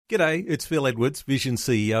G'day, it's Phil Edwards, Vision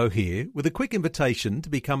CEO here, with a quick invitation to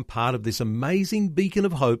become part of this amazing beacon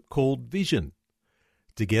of hope called Vision.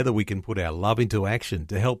 Together we can put our love into action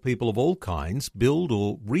to help people of all kinds build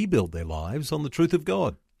or rebuild their lives on the truth of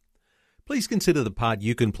God. Please consider the part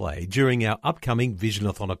you can play during our upcoming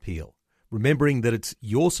Visionathon appeal, remembering that it's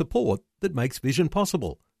your support that makes Vision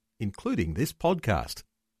possible, including this podcast.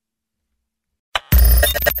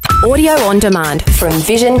 Audio on demand from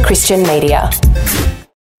Vision Christian Media.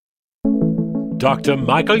 Dr.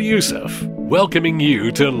 Michael Youssef, welcoming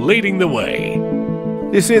you to Leading the Way.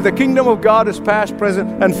 You see, the kingdom of God is past,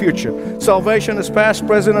 present, and future. Salvation is past,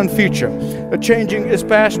 present, and future. The changing is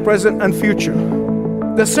past, present, and future.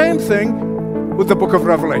 The same thing with the book of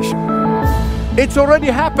Revelation. It's already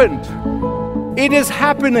happened. It is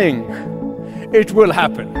happening. It will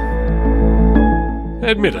happen.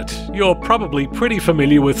 Admit it, you're probably pretty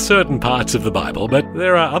familiar with certain parts of the Bible, but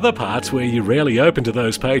there are other parts where you rarely open to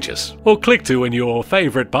those pages, or click to in your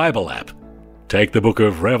favorite Bible app. Take the book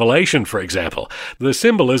of Revelation, for example. The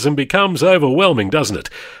symbolism becomes overwhelming, doesn't it?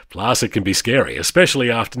 Plus, it can be scary, especially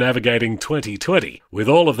after navigating 2020, with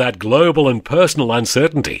all of that global and personal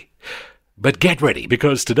uncertainty. But get ready,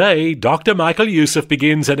 because today, Dr. Michael Youssef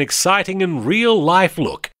begins an exciting and real-life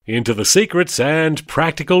look into the secrets and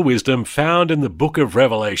practical wisdom found in the book of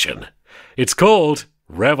Revelation. It's called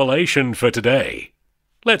Revelation for Today.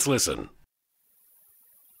 Let's listen.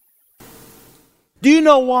 Do you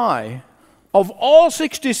know why, of all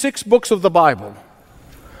 66 books of the Bible,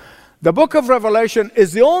 the book of Revelation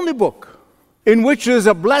is the only book in which there is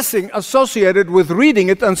a blessing associated with reading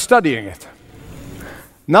it and studying it?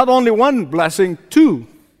 Not only one blessing, two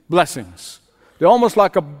blessings. They're almost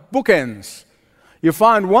like a bookends. You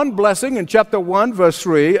find one blessing in chapter 1, verse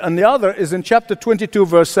 3, and the other is in chapter 22,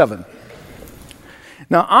 verse 7.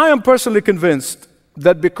 Now, I am personally convinced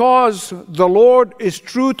that because the Lord is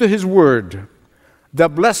true to His word, the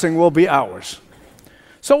blessing will be ours.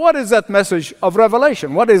 So what is that message of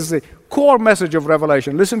Revelation? What is the core message of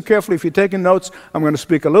Revelation? Listen carefully. If you're taking notes, I'm going to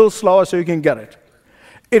speak a little slower so you can get it.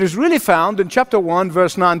 It is really found in chapter 1,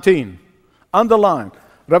 verse 19. Underline,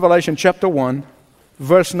 Revelation chapter 1,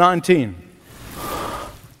 verse 19.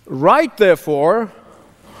 Write, therefore,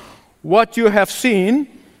 what you have seen,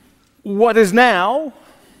 what is now,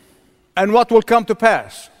 and what will come to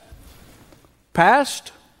pass.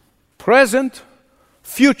 Past, present,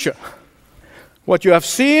 future. What you have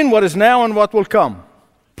seen, what is now, and what will come.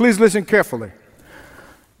 Please listen carefully.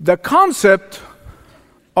 The concept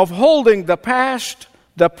of holding the past,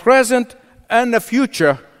 the present, and the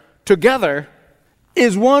future together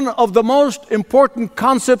is one of the most important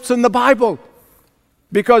concepts in the Bible.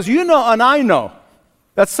 Because you know and I know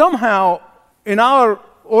that somehow in our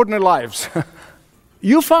ordinary lives,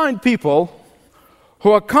 you find people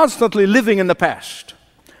who are constantly living in the past.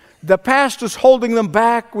 The past is holding them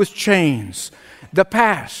back with chains. The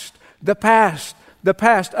past, the past, the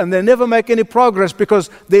past, and they never make any progress because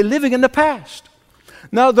they're living in the past.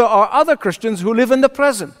 Now, there are other Christians who live in the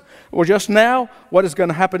present, or just now, what is going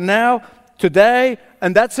to happen now, today,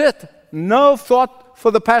 and that's it. No thought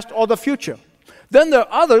for the past or the future. Then there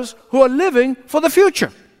are others who are living for the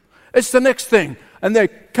future. It's the next thing. And they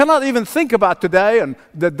cannot even think about today and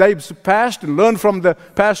the days past and learn from the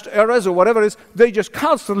past eras or whatever it is. They're just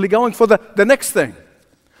constantly going for the next thing.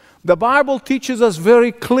 The Bible teaches us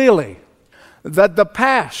very clearly that the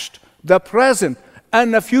past, the present,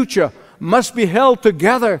 and the future must be held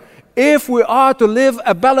together if we are to live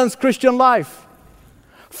a balanced Christian life.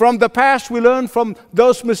 From the past, we learn from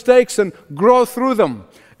those mistakes and grow through them.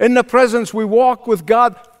 In the present, we walk with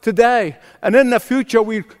God today. And in the future,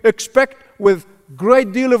 we expect with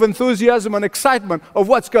great deal of enthusiasm and excitement of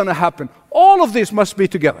what's going to happen. All of this must be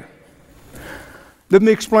together. Let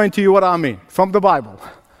me explain to you what I mean from the Bible.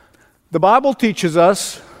 The Bible teaches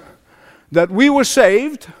us that we were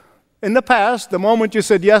saved in the past. The moment you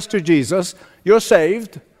said yes to Jesus, you're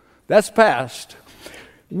saved. That's past.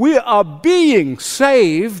 We are being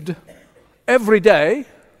saved every day.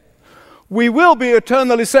 We will be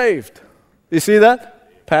eternally saved. You see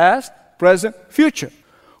that? Past, present, future.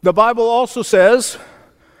 The Bible also says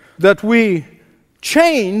that we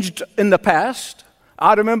changed in the past.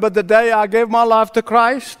 I remember the day I gave my life to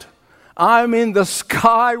Christ. I mean, the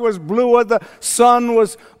sky was bluer, the sun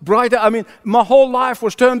was brighter. I mean, my whole life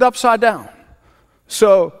was turned upside down.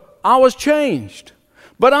 So I was changed.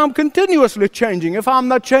 But I'm continuously changing. If I'm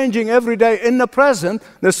not changing every day in the present,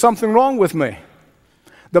 there's something wrong with me.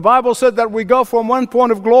 The Bible said that we go from one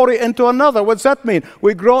point of glory into another. What's that mean?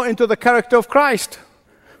 We grow into the character of Christ.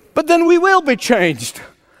 But then we will be changed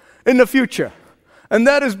in the future. And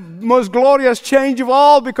that is the most glorious change of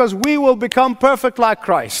all, because we will become perfect like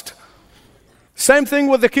Christ. Same thing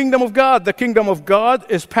with the kingdom of God. The kingdom of God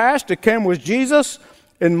is past. It came with Jesus.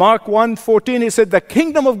 In Mark 1:14, he said, the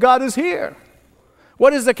kingdom of God is here.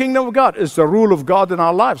 What is the kingdom of God? It's the rule of God in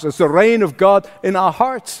our lives. It's the reign of God in our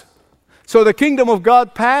hearts. So the kingdom of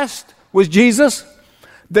God passed with Jesus.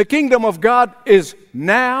 The kingdom of God is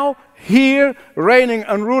now here, reigning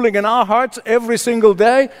and ruling in our hearts every single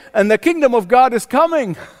day. And the kingdom of God is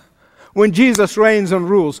coming when Jesus reigns and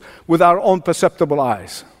rules with our own perceptible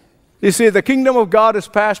eyes. You see, the kingdom of God is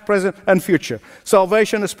past, present, and future.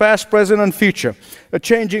 Salvation is past, present, and future. The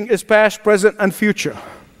changing is past, present, and future.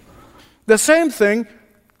 The same thing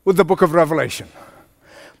with the book of Revelation.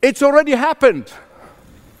 It's already happened.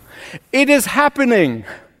 It is happening.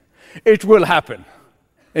 It will happen.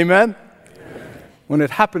 Amen? When it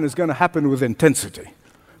happens, it's going to happen with intensity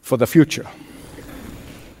for the future.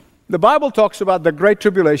 The Bible talks about the Great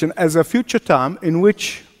Tribulation as a future time in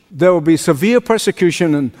which there will be severe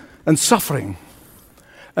persecution and suffering.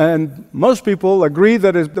 And most people agree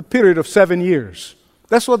that it's the period of 7 years.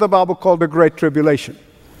 That's what the Bible called the Great Tribulation.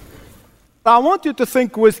 I want you to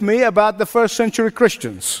think with me about the first century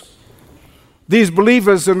Christians. These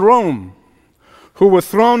believers in Rome who were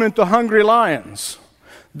thrown into hungry lions.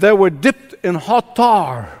 They were dipped in hot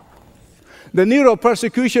tar. The Nero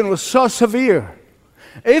persecution was so severe.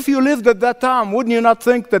 If you lived at that time, wouldn't you not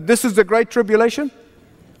think that this is the Great Tribulation?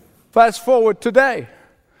 Fast forward today.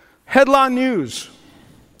 Headline news.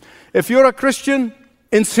 If you're a Christian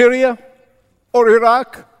in Syria or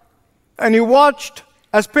Iraq and you watched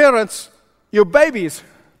as parents your babies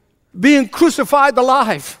being crucified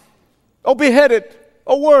alive or beheaded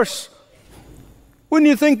or worse, wouldn't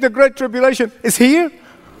you think the Great Tribulation is here?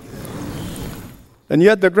 And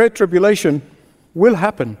yet the Great Tribulation will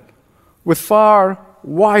happen with far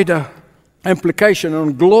wider implication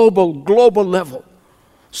on global level.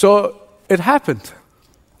 So it happened.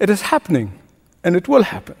 It is happening, and it will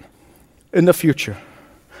happen in the future.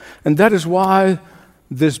 And that is why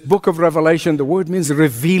this book of Revelation, the word means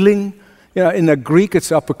revealing. You know, in the Greek, it's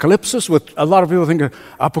apocalypsis. With a lot of people think of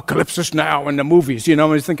apocalypsis now in the movies. You know,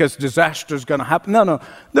 when you think it's disaster is going to happen. No.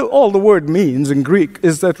 All the word means in Greek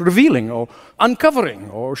is that revealing or uncovering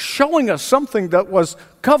or showing us something that was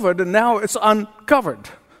covered and now it's uncovered.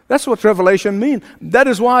 That's what Revelation means. That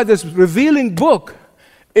is why this revealing book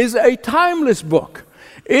is a timeless book.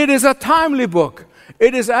 It is a timely book.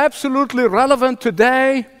 It is absolutely relevant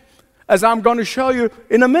today, as I'm going to show you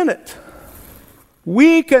in a minute.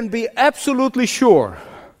 We can be absolutely sure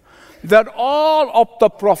that all of the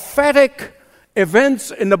prophetic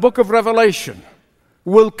events in the book of Revelation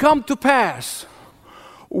will come to pass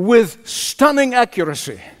with stunning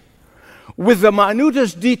accuracy, with the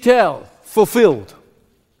minutest detail fulfilled,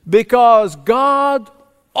 because God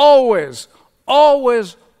always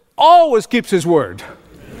keeps His word.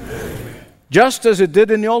 Just as it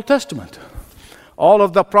did in the Old Testament. All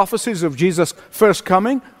of the prophecies of Jesus' first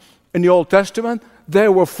coming in the Old Testament, they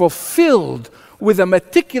were fulfilled with a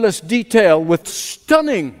meticulous detail, with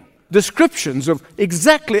stunning descriptions of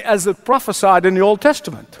exactly as it prophesied in the Old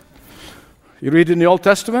Testament. You read in the Old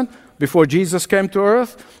Testament, before Jesus came to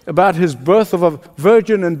earth, about His birth of a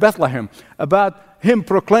virgin in Bethlehem, about Him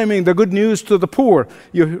proclaiming the good news to the poor.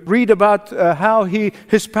 You read about how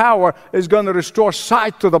His power is going to restore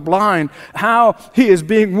sight to the blind, how He is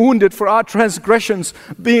being wounded for our transgressions,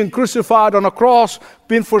 being crucified on a cross,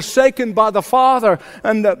 being forsaken by the Father,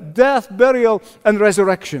 and the death, burial, and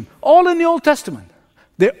resurrection. All in the Old Testament.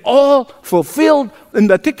 They're all fulfilled in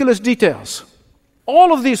meticulous details.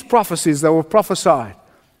 All of these prophecies that were prophesied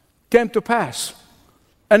came to pass.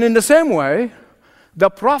 And in the same way, the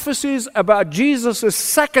prophecies about Jesus'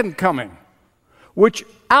 second coming, which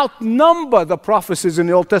outnumber the prophecies in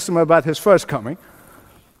the Old Testament about His first coming,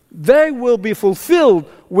 they will be fulfilled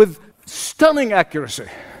with stunning accuracy.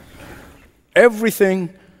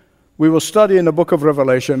 Everything we will study in the book of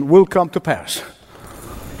Revelation will come to pass.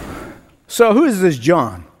 So who is this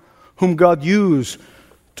John, whom God used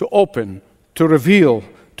to open, to reveal,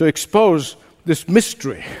 to expose this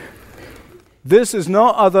mystery? This is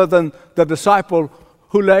no other than the disciple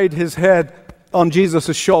who laid his head on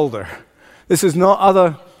Jesus' shoulder. This is no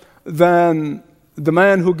other than the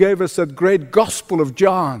man who gave us that great Gospel of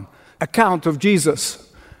John account of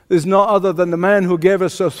Jesus. This is no other than the man who gave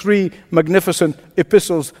us those 3 magnificent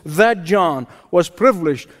epistles. That John was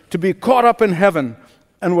privileged to be caught up in heaven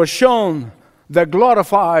and was shown the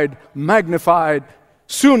glorified, magnified,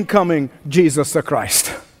 soon coming Jesus the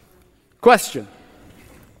Christ. Question: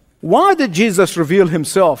 why did Jesus reveal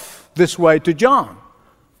Himself this way to John?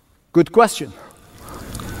 Good question.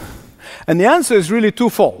 And the answer is really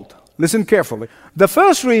twofold. Listen carefully. The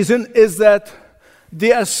first reason is that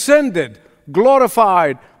the ascended,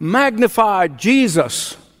 glorified, magnified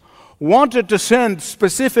Jesus wanted to send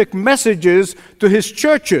specific messages to his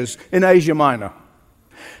churches in Asia Minor.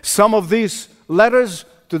 Some of these letters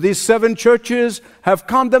to these 7 churches have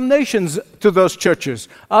condemnations to those churches,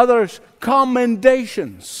 others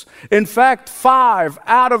commendations. In fact, 5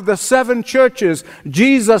 out of the 7 churches,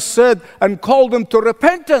 Jesus said and called them to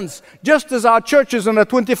repentance, just as our churches in the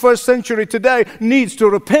 21st century today needs to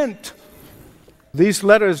repent. These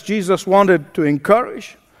letters Jesus wanted to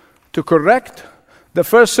encourage, to correct the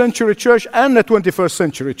first century church and the 21st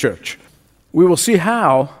century church. We will see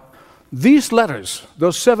how these letters,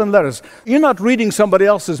 those 7 letters, you're not reading somebody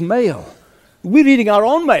else's mail. We're reading our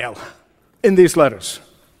own mail in these letters.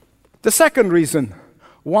 The second reason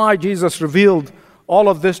why Jesus revealed all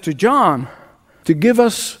of this to John, to give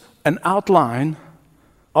us an outline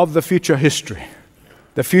of the future history,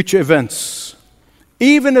 the future events.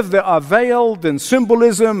 Even if they are veiled in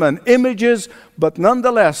symbolism and images, but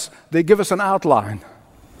nonetheless, they give us an outline.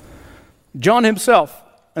 John himself,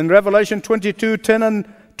 in Revelation 22, 10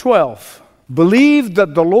 and 12, believed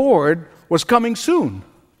that the Lord was coming soon.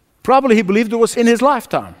 Probably he believed it was in his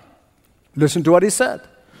lifetime. Listen to what he said.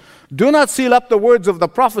 Do not seal up the words of the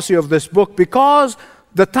prophecy of this book, because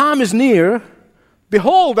the time is near.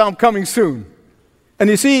 Behold, I'm coming soon. And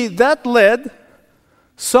you see, that led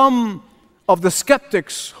some of the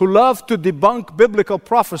skeptics who love to debunk biblical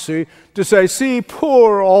prophecy to say, see,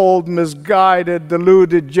 poor old misguided,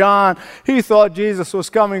 deluded John. He thought Jesus was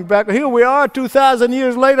coming back. Here we are 2,000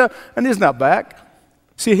 years later, and he's not back.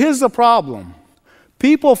 See, here's the problem.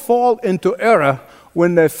 People fall into error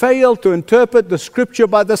when they fail to interpret the Scripture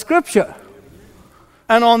by the Scripture.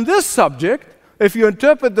 And on this subject, if you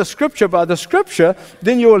interpret the Scripture by the Scripture,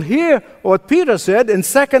 then you will hear what Peter said in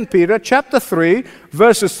 2 Peter chapter 3,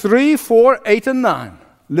 verses 3, 4, 8, and 9.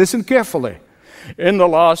 Listen carefully. In the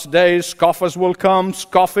last days, scoffers will come,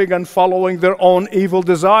 scoffing and following their own evil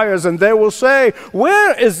desires, and they will say,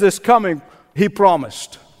 where is this coming he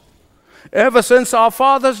promised? Ever since our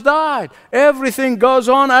fathers died, everything goes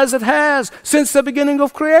on as it has since the beginning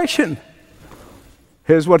of creation.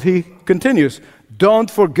 Here's what he continues.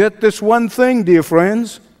 Don't forget this one thing, dear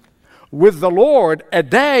friends. With the Lord, a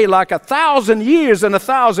day like 1,000 years, and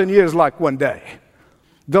 1,000 years like one day.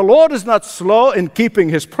 The Lord is not slow in keeping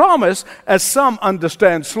his promise, as some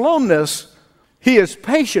understand slowness. He is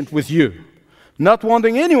patient with you, not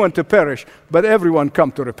wanting anyone to perish, but everyone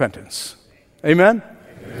come to repentance. Amen?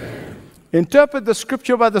 Amen. Interpret the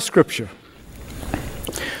Scripture by the Scripture.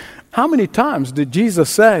 How many times did Jesus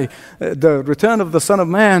say the return of the Son of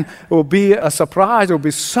Man will be a surprise, it will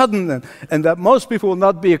be sudden, and that most people will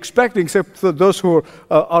not be expecting, except for those who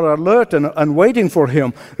are alert and waiting for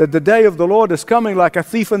him, that the day of the Lord is coming like a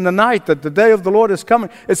thief in the night, that the day of the Lord is coming.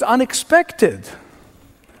 It's unexpected.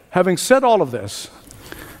 Having said all of this,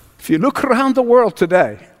 if you look around the world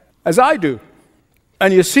today, as I do,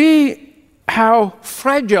 and you see how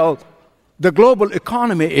fragile the global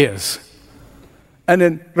economy is, and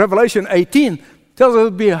in Revelation 18, tells us there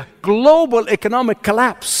will be a global economic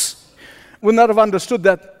collapse. We would not have understood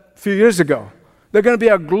that a few years ago. There's going to be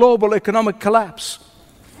a global economic collapse.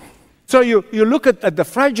 So you look at the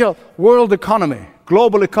fragile world economy,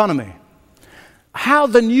 global economy, how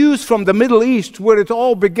the news from the Middle East, where it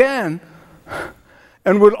all began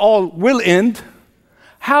and will end,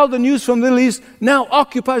 how the news from the Middle East now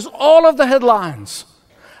occupies all of the headlines.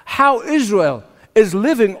 How Israel is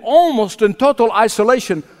living almost in total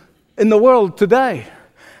isolation in the world today.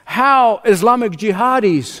 How Islamic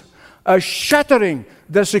jihadis are shattering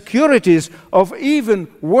the securities of even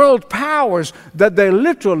world powers, that they're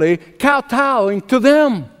literally kowtowing to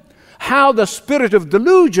them. How the spirit of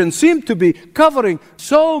delusion seems to be covering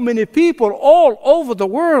so many people all over the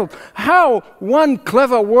world. How one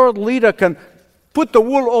clever world leader can put the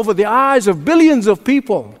wool over the eyes of billions of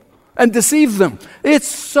people and deceive them. It's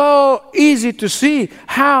so easy to see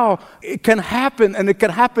how it can happen, and it can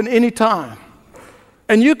happen anytime.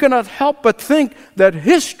 And you cannot help but think that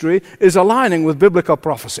history is aligning with biblical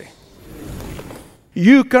prophecy.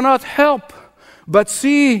 You cannot help but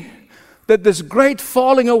see that this great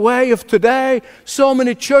falling away of today, so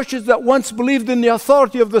many churches that once believed in the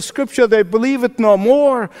authority of the Scripture, they believe it no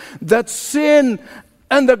more. That sin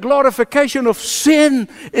and the glorification of sin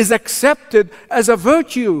is accepted as a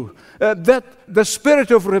virtue. That the spirit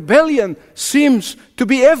of rebellion seems to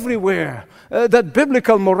be everywhere. that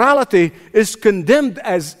biblical morality is condemned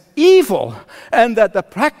as evil, and that the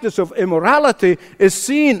practice of immorality is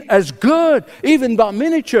seen as good, even by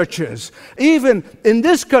many churches, even in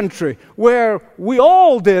this country, where we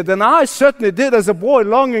all did, and I certainly did as a boy,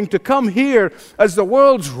 longing to come here as the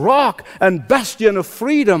world's rock and bastion of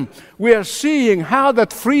freedom. We are seeing how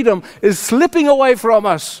that freedom is slipping away from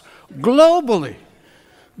us globally.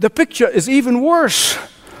 The picture is even worse.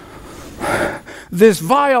 This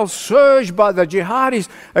vile surge by the jihadis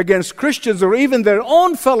against Christians or even their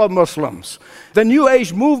own fellow Muslims. The New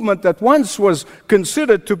Age movement that once was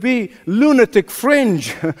considered to be lunatic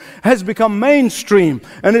fringe has become mainstream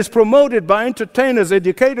and is promoted by entertainers,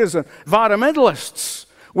 educators, and environmentalists.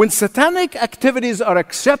 When satanic activities are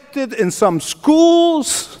accepted in some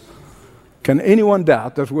schools, can anyone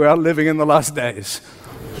doubt that we are living in the last days?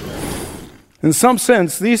 In some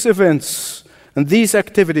sense, these events and these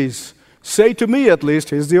activities say to me, at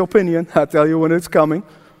least, here's the opinion, I'll tell you when it's coming,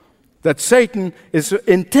 that Satan is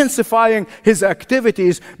intensifying his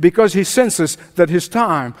activities because he senses that his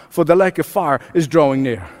time for the lake of fire is drawing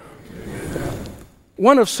near.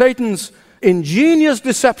 One of Satan's ingenious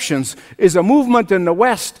deceptions is a movement in the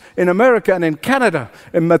West, in America and in Canada,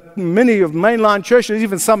 in many of mainline churches,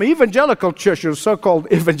 even some evangelical churches, so-called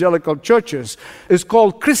evangelical churches, is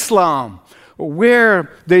called Chrislam,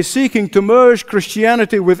 where they're seeking to merge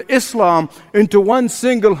Christianity with Islam into one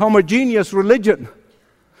single homogeneous religion.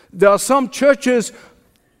 There are some churches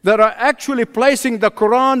that are actually placing the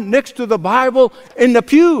Quran next to the Bible in the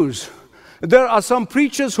pews. There are some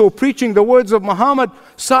preachers who are preaching the words of Muhammad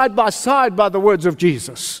side by side by the words of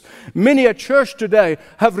Jesus. Many a church today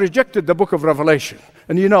have rejected the book of Revelation.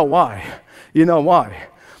 And you know why? You know why?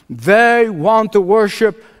 They want to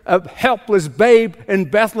worship a helpless babe in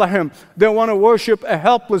Bethlehem. They want to worship a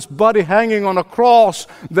helpless body hanging on a cross.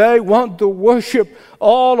 They want to worship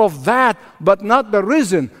all of that, but not the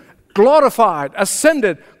risen, glorified,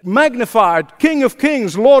 ascended, magnified, King of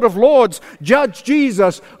Kings, Lord of Lords, Judge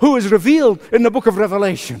Jesus, who is revealed in the book of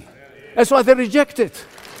Revelation. That's why they reject it.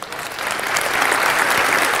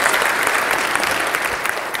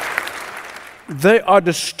 They are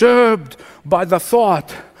disturbed by the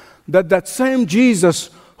thought that that same Jesus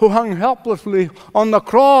who hung helplessly on the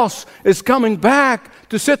cross is coming back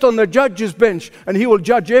to sit on the judge's bench, and he will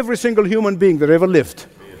judge every single human being that ever lived.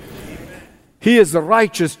 He is the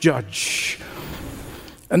righteous judge.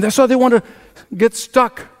 And that's why they want to get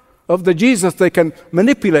stuck of the Jesus they can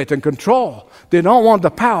manipulate and control. They don't want the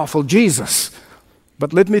powerful Jesus.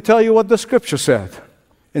 But let me tell you what the scripture said.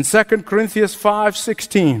 In 2 Corinthians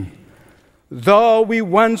 5:16, though we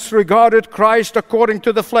once regarded Christ according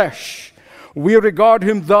to the flesh, we regard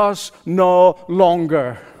him thus no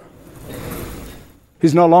longer.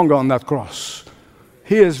 He's no longer on that cross.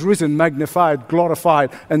 He is risen, magnified, glorified,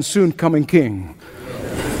 and soon coming King.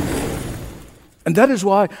 And that is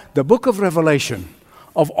why the book of Revelation,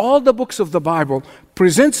 of all the books of the Bible,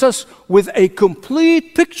 presents us with a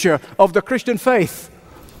complete picture of the Christian faith.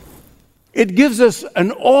 It gives us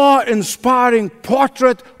an awe-inspiring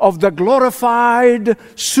portrait of the glorified,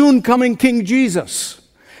 soon coming King Jesus.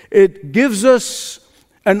 It gives us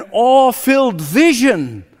an awe-filled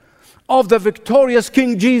vision of the victorious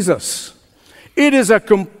King Jesus. It is a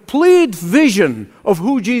complete vision of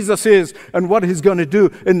who Jesus is and what he's going to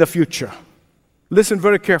do in the future. Listen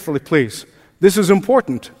very carefully, please. This is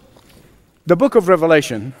important. The book of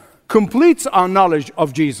Revelation completes our knowledge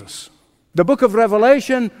of Jesus. The book of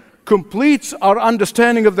Revelation completes our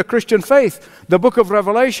understanding of the Christian faith. The book of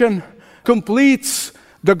Revelation completes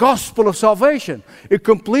the gospel of salvation. It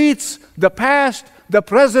completes the past, the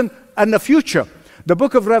present, and the future. The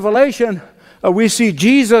book of Revelation, we see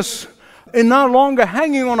Jesus no longer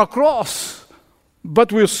hanging on a cross,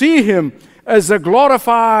 but we'll see him as a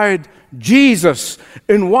glorified Jesus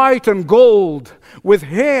in white and gold, with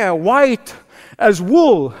hair white as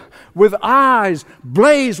wool, with eyes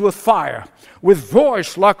blaze with fire, with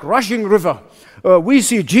voice like rushing river. We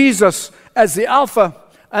see Jesus as the Alpha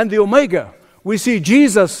and the Omega. We see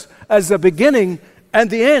Jesus as the beginning and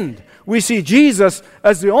the end. We see Jesus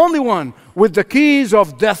as the only one with the keys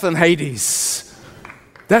of death and Hades.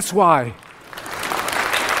 That's why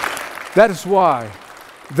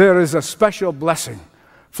there is a special blessing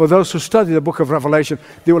for those who study the book of Revelation.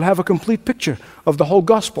 They will have a complete picture of the whole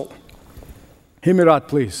gospel. Hear me right,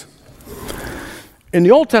 please. In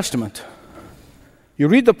the Old Testament, you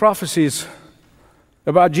read the prophecies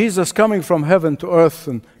about Jesus coming from heaven to earth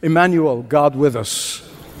and Emmanuel, God with us.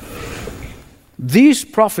 These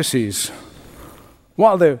prophecies,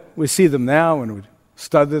 while we see them now and we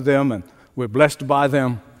study them and we're blessed by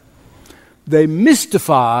them, they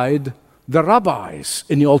mystified the rabbis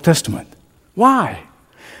in the Old Testament. Why?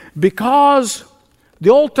 Because the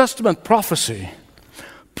Old Testament prophecy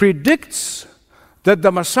predicts that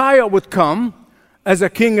the Messiah would come as a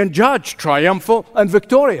king and judge, triumphal and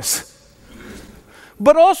victorious.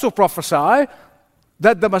 But also prophesy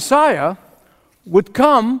that the Messiah would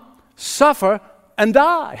come, suffer, and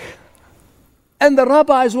die. And the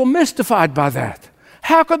rabbis were mystified by that.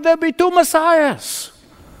 How could there be two Messiahs?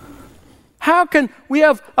 How can we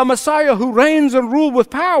have a Messiah who reigns and rules with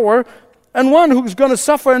power and one who's going to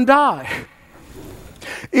suffer and die?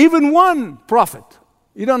 Even one prophet,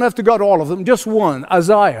 you don't have to go to all of them, just one,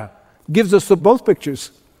 Isaiah, gives us both pictures.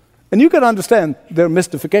 And you can understand their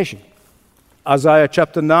mystification. Isaiah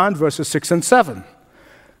chapter 9, verses 6 and 7.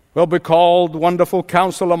 Will be called Wonderful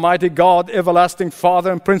Counselor, Mighty God, Everlasting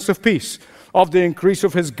Father, and Prince of Peace. Of the increase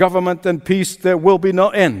of his government and peace there will be no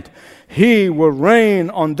end. He will reign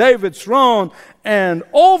on David's throne and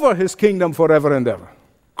over his kingdom forever and ever.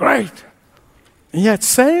 Great. And yet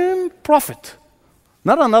same prophet,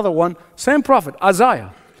 not another one, same prophet,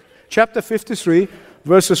 Isaiah, chapter 53,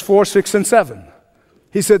 verses 4, 6, and 7.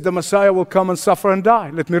 He said the Messiah will come and suffer and die.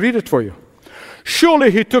 Let me read it for you.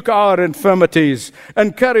 Surely he took our infirmities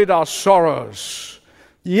and carried our sorrows.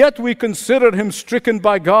 Yet we considered him stricken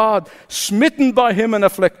by God, smitten by him and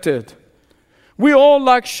afflicted. We all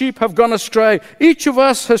like sheep have gone astray. Each of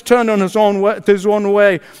us has turned on his own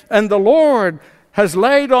way, and the Lord has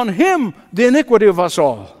laid on him the iniquity of us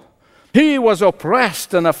all. He was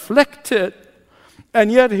oppressed and afflicted,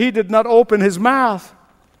 and yet he did not open his mouth.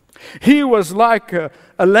 He was like a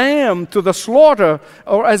lamb to the slaughter,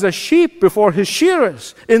 or as a sheep before his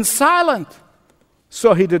shearers, in silent.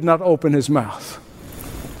 So he did not open his mouth.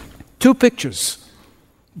 Two pictures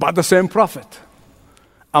by the same prophet.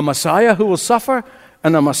 A Messiah who will suffer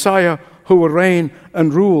and a Messiah who will reign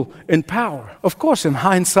and rule in power. Of course, in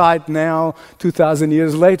hindsight now, 2,000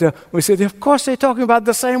 years later, we say, of course they're talking about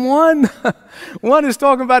the same one. One is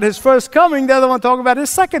talking about his first coming, the other one talking about his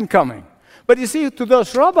second coming. But you see, to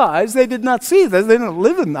those rabbis, they did not see this. They didn't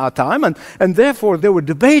live in our time, and therefore they were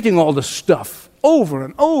debating all this stuff over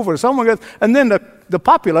and over. And then the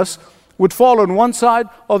populace would fall on one side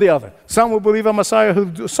or the other. Some will believe a Messiah who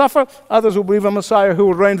will suffer, others will believe a Messiah who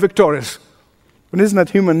will reign victorious. But isn't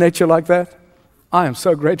that human nature like that? I am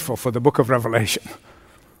so grateful for the book of Revelation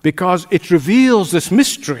because it reveals this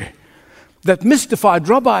mystery that mystified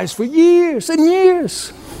rabbis for years and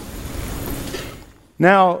years.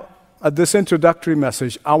 Now, at this introductory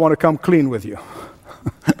message, I want to come clean with you.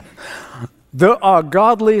 There are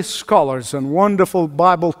godly scholars and wonderful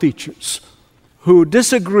Bible teachers who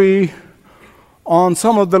disagree on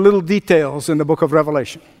some of the little details in the book of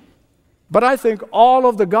Revelation. But I think all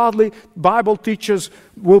of the godly Bible teachers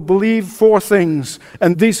will believe four things,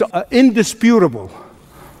 and these are indisputable.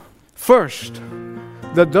 First,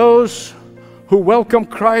 that those who welcome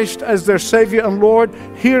Christ as their Savior and Lord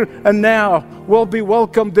here and now will be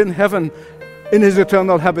welcomed in heaven in his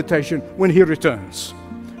eternal habitation when he returns.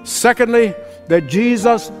 Secondly, that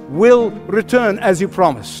Jesus will return as he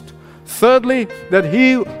promised. Thirdly, that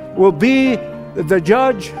he will be the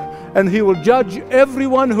judge and he will judge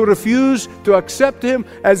everyone who refused to accept him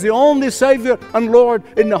as the only Savior and Lord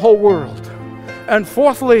in the whole world. And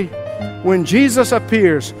fourthly, when Jesus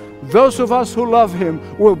appears, those of us who love him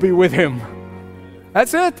will be with him.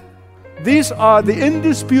 That's it. These are the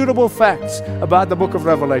indisputable facts about the book of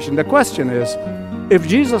Revelation. The question is, if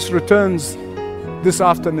Jesus returns this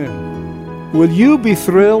afternoon, will you be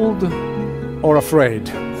thrilled or afraid?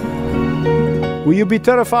 Will you be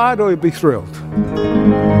terrified or will you be thrilled?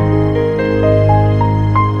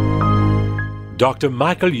 Dr.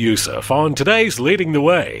 Michael Youssef on today's Leading the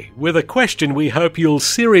Way with a question we hope you'll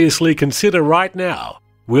seriously consider right now.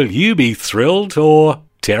 Will you be thrilled or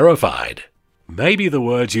terrified? Maybe the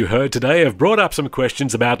words you heard today have brought up some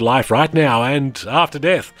questions about life right now and after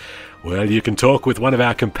death. Well, you can talk with one of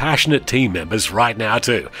our compassionate team members right now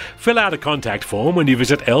too. Fill out a contact form when you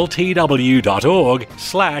visit ltw.org/Jesus.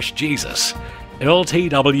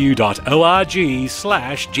 ltw.org/Jesus.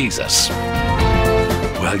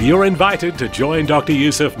 Well, you're invited to join Dr.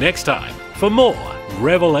 Youssef next time for more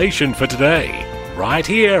Revelation for Today, right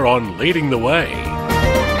here on Leading the Way.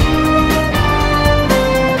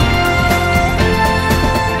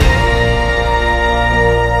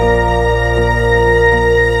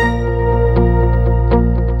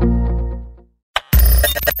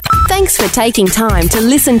 Thanks for taking time to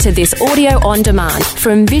listen to this audio on demand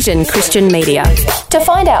from Vision Christian Media. To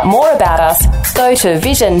find out more about us, go to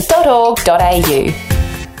vision.org.au.